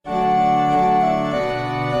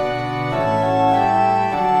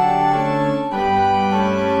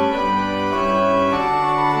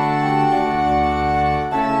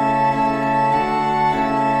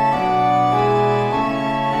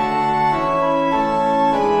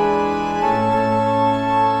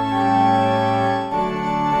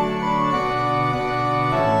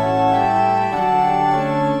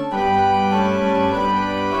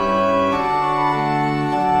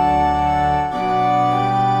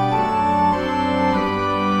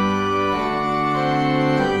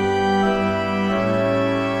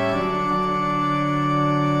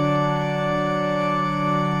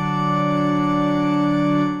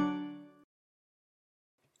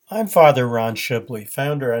I'm Father Ron Shibley,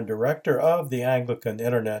 founder and director of the Anglican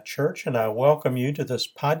Internet Church, and I welcome you to this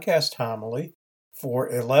podcast homily for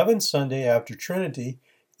 11th Sunday after Trinity,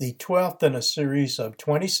 the 12th in a series of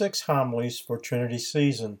 26 homilies for Trinity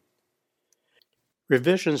season.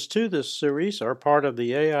 Revisions to this series are part of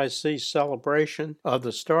the AIC celebration of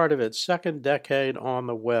the start of its second decade on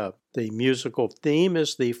the web. The musical theme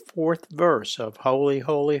is the fourth verse of Holy,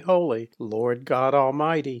 Holy, Holy, Lord God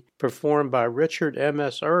Almighty, performed by Richard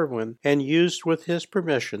M.S. Irwin and used with his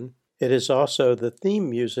permission. It is also the theme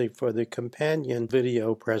music for the companion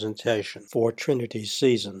video presentation for Trinity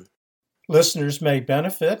season. Listeners may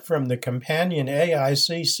benefit from the companion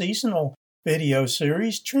AIC Seasonal video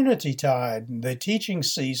series Trinitytide, the teaching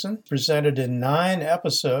season, presented in 9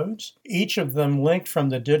 episodes, each of them linked from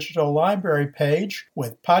the digital library page,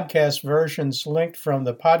 with podcast versions linked from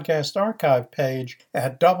the podcast archive page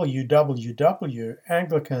at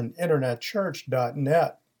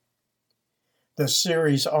www.anglicaninternetchurch.net. The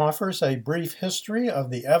series offers a brief history of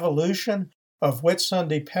the evolution of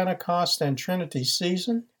Whitsunday, Pentecost, and Trinity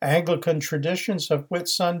season, Anglican traditions of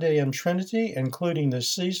Whitsunday and Trinity, including the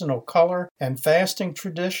seasonal color and fasting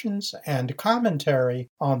traditions, and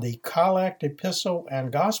commentary on the collect, epistle,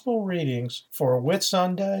 and gospel readings for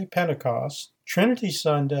Whitsunday, Pentecost, Trinity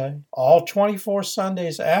Sunday, all 24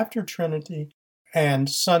 Sundays after Trinity, and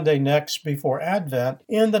Sunday next before Advent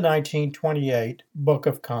in the 1928 Book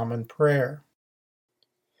of Common Prayer.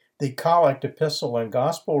 The collect, epistle, and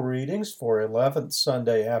gospel readings for 11th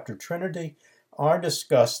Sunday after Trinity are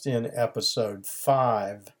discussed in episode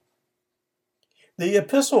 5. The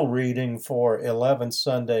epistle reading for 11th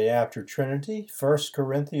Sunday after Trinity, 1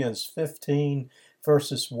 Corinthians 15,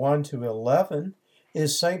 verses 1 to 11,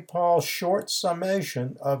 is St. Paul's short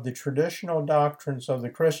summation of the traditional doctrines of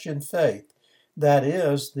the Christian faith, that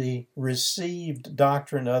is, the received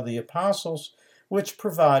doctrine of the apostles, which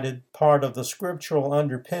provided part of the scriptural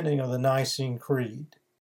underpinning of the Nicene Creed.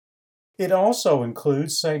 It also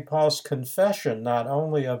includes St. Paul's confession not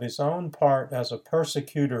only of his own part as a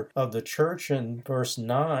persecutor of the church in verse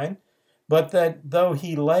 9, but that though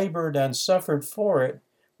he labored and suffered for it,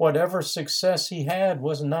 whatever success he had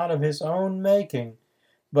was not of his own making,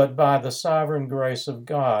 but by the sovereign grace of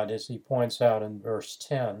God, as he points out in verse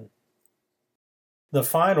 10. The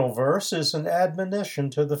final verse is an admonition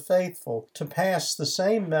to the faithful to pass the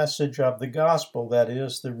same message of the gospel, that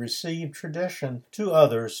is, the received tradition, to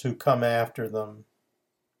others who come after them.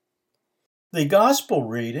 The gospel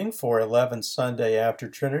reading for 11th Sunday after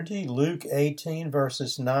Trinity, Luke 18,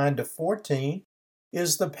 verses 9 to 14,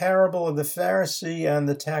 is the parable of the Pharisee and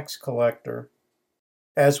the tax collector.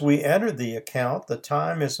 As we enter the account, the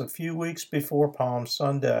time is a few weeks before Palm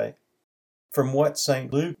Sunday. From what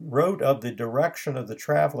St. Luke wrote of the direction of the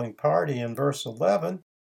traveling party in verse 11,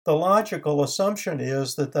 the logical assumption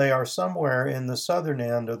is that they are somewhere in the southern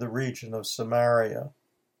end of the region of Samaria.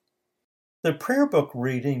 The prayer book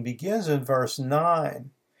reading begins in verse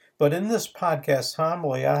 9, but in this podcast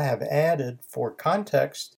homily I have added, for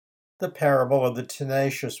context, the parable of the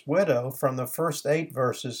tenacious widow from the first 8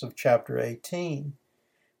 verses of chapter 18.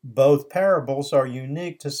 Both parables are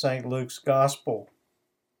unique to St. Luke's Gospel.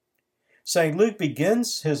 St. Luke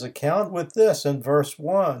begins his account with this in verse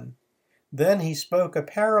 1. Then he spoke a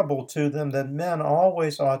parable to them that men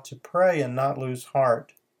always ought to pray and not lose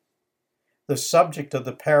heart. The subject of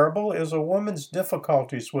the parable is a woman's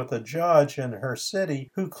difficulties with a judge in her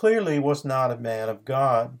city who clearly was not a man of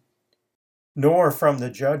God. Nor from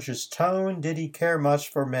the judge's tone did he care much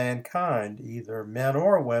for mankind, either men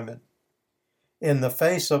or women. In the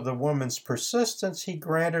face of the woman's persistence, he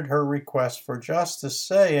granted her request for justice,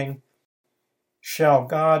 saying, "Shall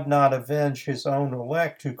God not avenge his own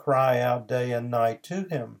elect who cry out day and night to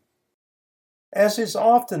him?" As is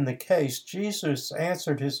often the case, Jesus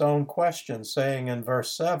answered his own question, saying in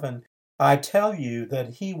verse 7, "I tell you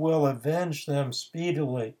that he will avenge them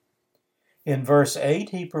speedily." In verse 8,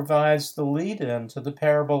 he provides the lead-in to the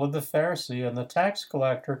parable of the Pharisee and the tax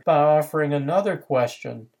collector by offering another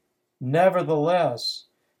question. Nevertheless,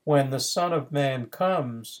 when the Son of Man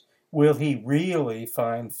comes, will he really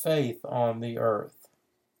find faith on the earth?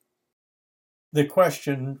 The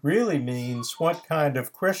question really means, what kind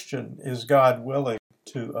of Christian is God willing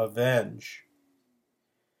to avenge?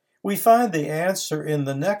 We find the answer in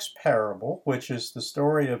the next parable, which is the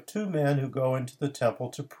story of 2 men who go into the temple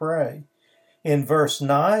to pray. In verse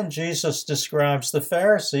 9, Jesus describes the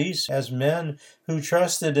Pharisees as men who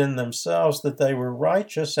trusted in themselves that they were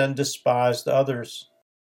righteous and despised others.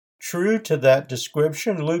 True to that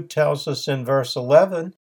description, Luke tells us in verse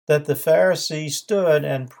 11 that the Pharisee stood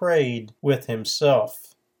and prayed with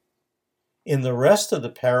himself. In the rest of the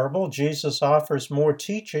parable, Jesus offers more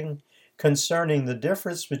teaching concerning the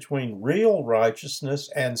difference between real righteousness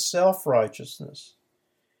and self-righteousness.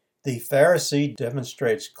 The Pharisee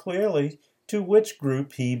demonstrates clearly to which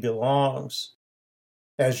group he belongs.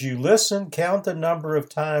 As you listen, count the number of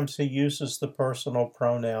times he uses the personal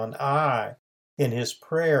pronoun I in his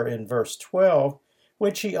prayer in verse 12,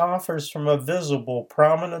 which he offers from a visible,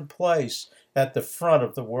 prominent place at the front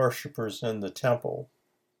of the worshipers in the temple.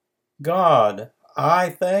 God, I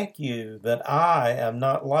thank you that I am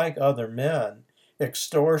not like other men,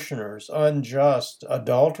 extortioners, unjust,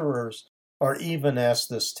 adulterers, or even as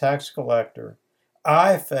this tax collector.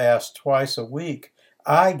 I fast twice a week.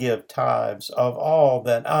 I give tithes of all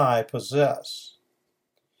that I possess.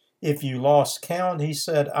 If you lost count, he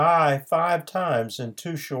said I 5 times in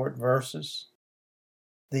 2 short verses.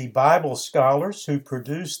 The Bible scholars who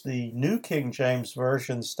produced the New King James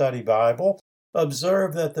Version Study Bible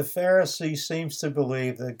observe that the Pharisee seems to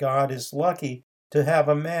believe that God is lucky to have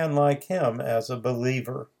a man like him as a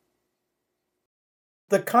believer.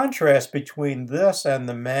 The contrast between this and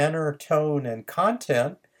the manner, tone, and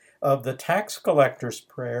content of the tax collector's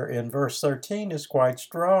prayer in verse 13 is quite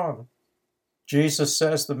strong. Jesus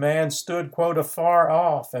says the man stood, quote, afar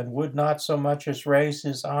off and would not so much as raise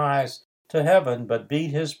his eyes to heaven, but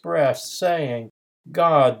beat his breast, saying,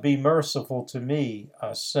 God, be merciful to me,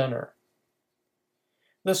 a sinner.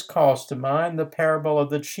 This calls to mind the parable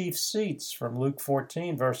of the chief seats from Luke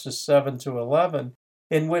 14, verses 7 to 11,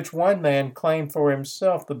 in which one man claimed for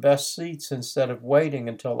himself the best seats instead of waiting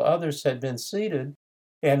until others had been seated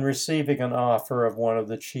and receiving an offer of one of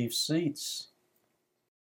the chief seats.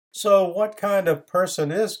 So, what kind of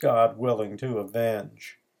person is God willing to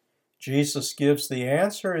avenge? Jesus gives the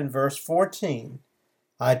answer in verse 14.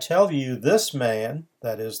 I tell you, this man,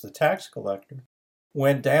 that is the tax collector,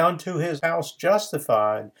 went down to his house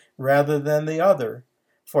justified rather than the other.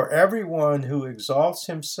 For everyone who exalts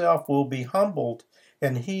himself will be humbled,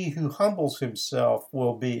 and he who humbles himself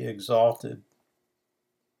will be exalted.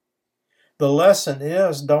 The lesson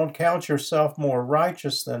is, don't count yourself more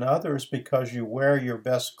righteous than others because you wear your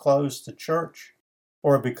best clothes to church,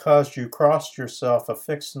 or because you crossed yourself a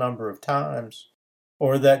fixed number of times,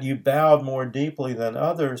 or that you bowed more deeply than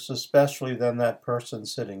others, especially than that person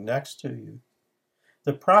sitting next to you.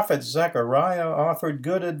 The prophet Zechariah offered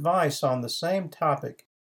good advice on the same topic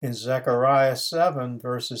in Zechariah 7,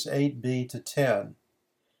 verses 8b to 10.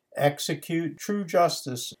 Execute true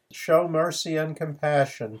justice, show mercy and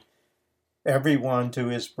compassion, everyone to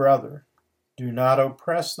his brother. Do not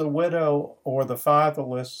oppress the widow or the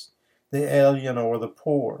fatherless, the alien or the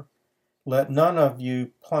poor. Let none of you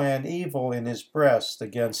plan evil in his breast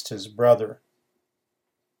against his brother.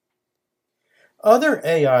 Other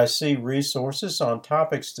AIC resources on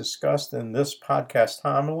topics discussed in this podcast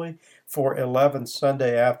homily for 11th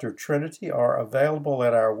Sunday after Trinity are available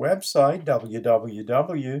at our website,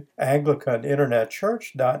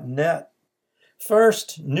 www.anglicaninternetchurch.net.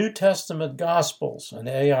 First, New Testament Gospels, an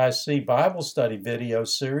AIC Bible study video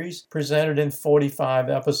series presented in 45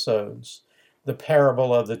 episodes. The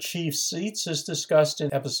parable of the chief seats is discussed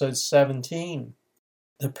in episode 17.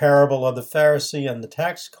 The parable of the Pharisee and the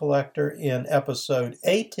tax collector in episode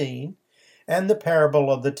 18, and the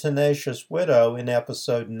parable of the tenacious widow in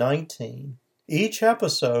episode 19. Each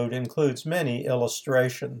episode includes many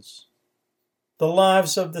illustrations. The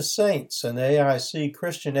Lives of the Saints, an AIC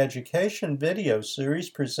Christian education video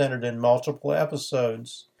series presented in multiple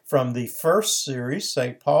episodes. From the first series,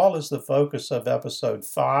 St. Paul is the focus of episode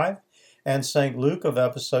 5, and St. Luke of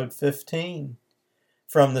episode 15.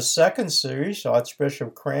 From the second series,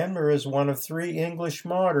 Archbishop Cranmer is one of 3 English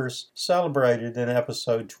martyrs celebrated in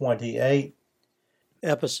episode 28.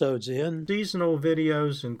 Episodes in seasonal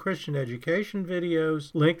videos and Christian education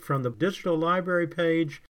videos linked from the digital library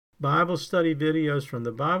page, Bible study videos from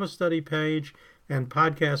the Bible study page, and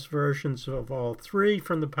podcast versions of all 3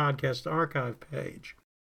 from the podcast archive page.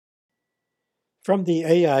 From the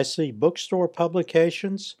AIC bookstore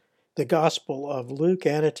publications, the Gospel of Luke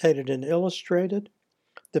annotated and illustrated,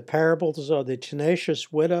 the parables of the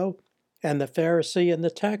tenacious widow and the Pharisee and the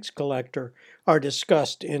tax collector are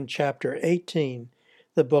discussed in chapter 18.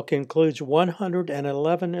 The book includes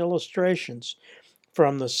 111 illustrations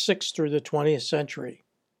from the 6th through the 20th century.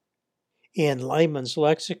 In Layman's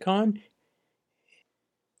Lexicon,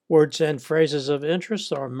 words and phrases of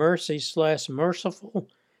interest are mercy/merciful,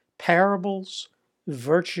 parables,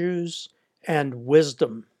 virtues, and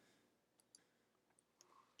wisdom.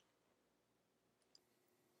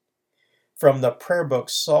 From the prayer book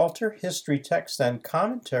Psalter, History, Text, and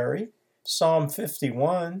Commentary, Psalm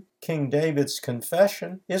 51, King David's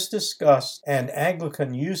Confession, is discussed and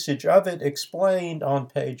Anglican usage of it explained on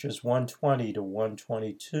pages 120 to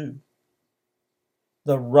 122.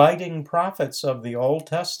 The Writing Prophets of the Old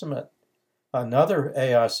Testament, another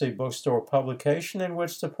AIC bookstore publication in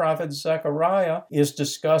which the prophet Zechariah is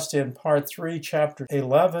discussed in Part 3, Chapter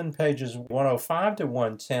 11, pages 105 to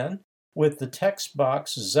 110, with the text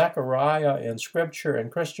box Zechariah in Scripture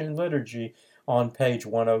and Christian Liturgy on page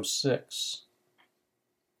 106.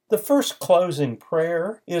 The first closing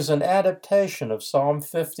prayer is an adaptation of Psalm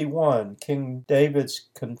 51, King David's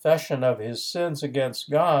confession of his sins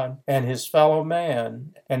against God and his fellow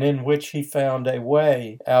man, and in which he found a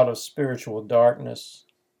way out of spiritual darkness.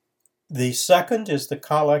 The second is the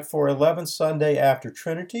Collect for 11th Sunday after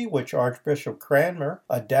Trinity, which Archbishop Cranmer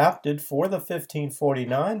adapted for the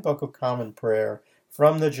 1549 Book of Common Prayer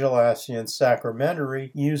from the Gelasian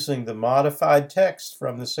Sacramentary using the modified text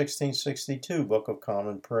from the 1662 Book of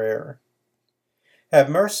Common Prayer. Have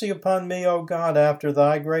mercy upon me, O God, after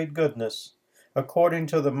thy great goodness. According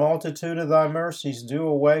to the multitude of thy mercies, do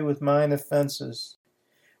away with mine offenses.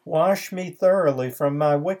 Wash me thoroughly from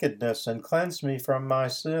my wickedness and cleanse me from my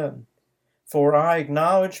sin. For I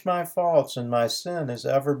acknowledge my faults, and my sin is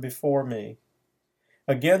ever before me.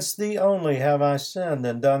 Against thee only have I sinned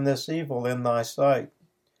and done this evil in thy sight,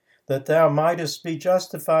 that thou mightest be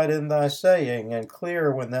justified in thy saying, and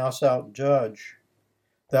clear when thou shalt judge.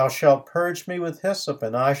 Thou shalt purge me with hyssop,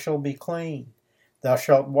 and I shall be clean. Thou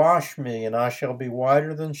shalt wash me, and I shall be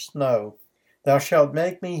whiter than snow. Thou shalt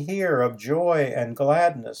make me hear of joy and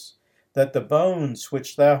gladness, that the bones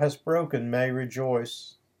which thou hast broken may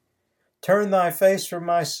rejoice. Turn thy face from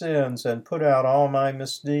my sins, and put out all my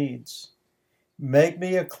misdeeds. Make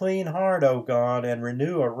me a clean heart, O God, and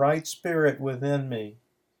renew a right spirit within me.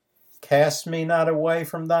 Cast me not away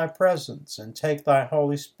from thy presence, and take thy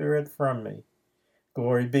Holy Spirit from me.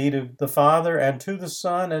 Glory be to the Father, and to the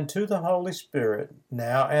Son, and to the Holy Spirit,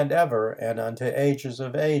 now and ever, and unto ages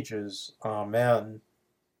of ages. Amen.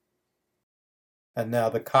 And now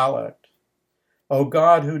the Collect. O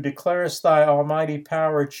God, who declarest thy almighty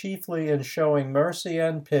power chiefly in showing mercy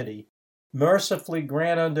and pity, mercifully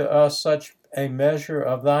grant unto us such a measure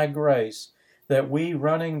of thy grace, that we,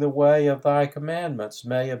 running the way of thy commandments,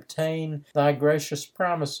 may obtain thy gracious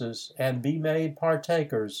promises and be made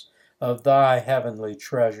partakers of thy heavenly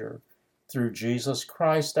treasure. Through Jesus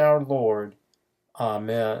Christ our Lord.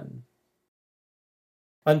 Amen.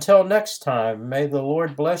 Until next time, may the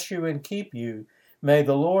Lord bless you and keep you. May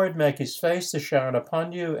the Lord make his face to shine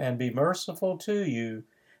upon you and be merciful to you.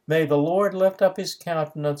 May the Lord lift up his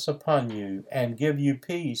countenance upon you and give you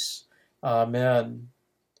peace. Amen.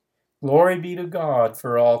 Glory be to God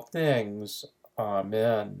for all things.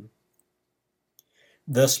 Amen.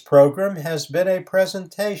 This program has been a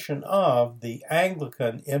presentation of the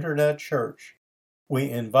Anglican Internet Church. We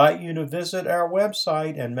invite you to visit our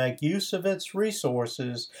website and make use of its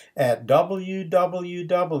resources at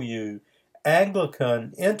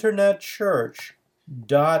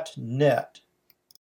www.anglicaninternetchurch.net.